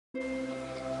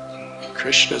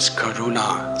Krishna's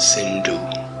Karuna Sindhu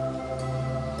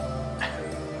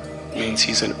means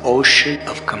he's an ocean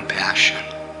of compassion.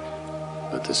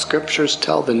 But the scriptures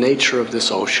tell the nature of this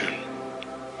ocean.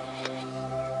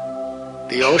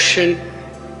 The ocean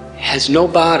has no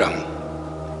bottom,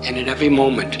 and at every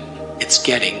moment it's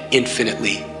getting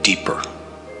infinitely deeper.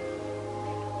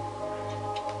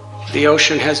 The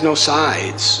ocean has no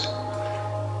sides,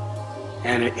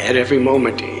 and at every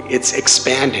moment it's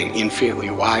expanding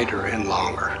infinitely wider and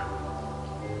longer.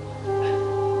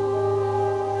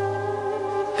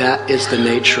 That is the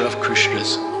nature of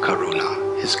Krishna's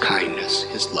Karuna, his kindness,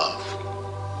 his love.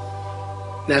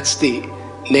 That's the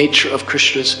nature of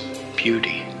Krishna's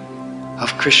beauty,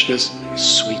 of Krishna's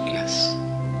sweetness.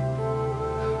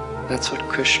 That's what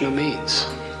Krishna means.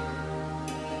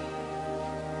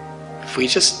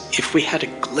 If we had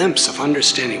a glimpse of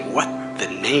understanding what the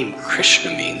name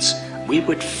Krishna means, we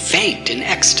would faint in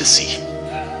ecstasy.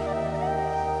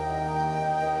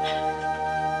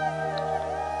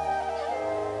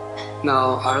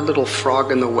 Now, our little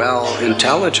frog in the well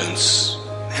intelligence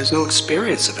has no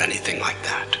experience of anything like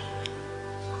that.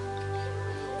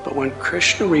 But when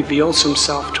Krishna reveals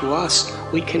himself to us,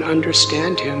 we can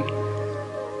understand him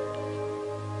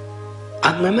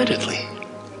unlimitedly.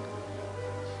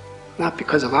 Not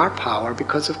because of our power,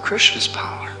 because of Krishna's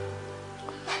power.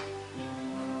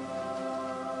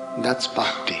 That's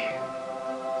bhakti.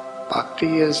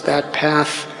 Bhakti is that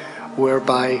path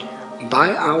whereby,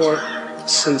 by our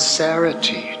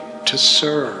sincerity to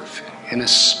serve in a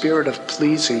spirit of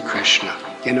pleasing Krishna,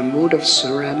 in a mood of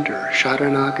surrender,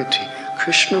 sharanagati,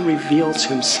 Krishna reveals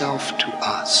himself to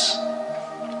us.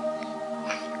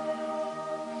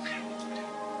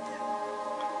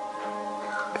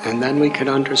 And then we can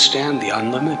understand the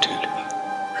unlimited.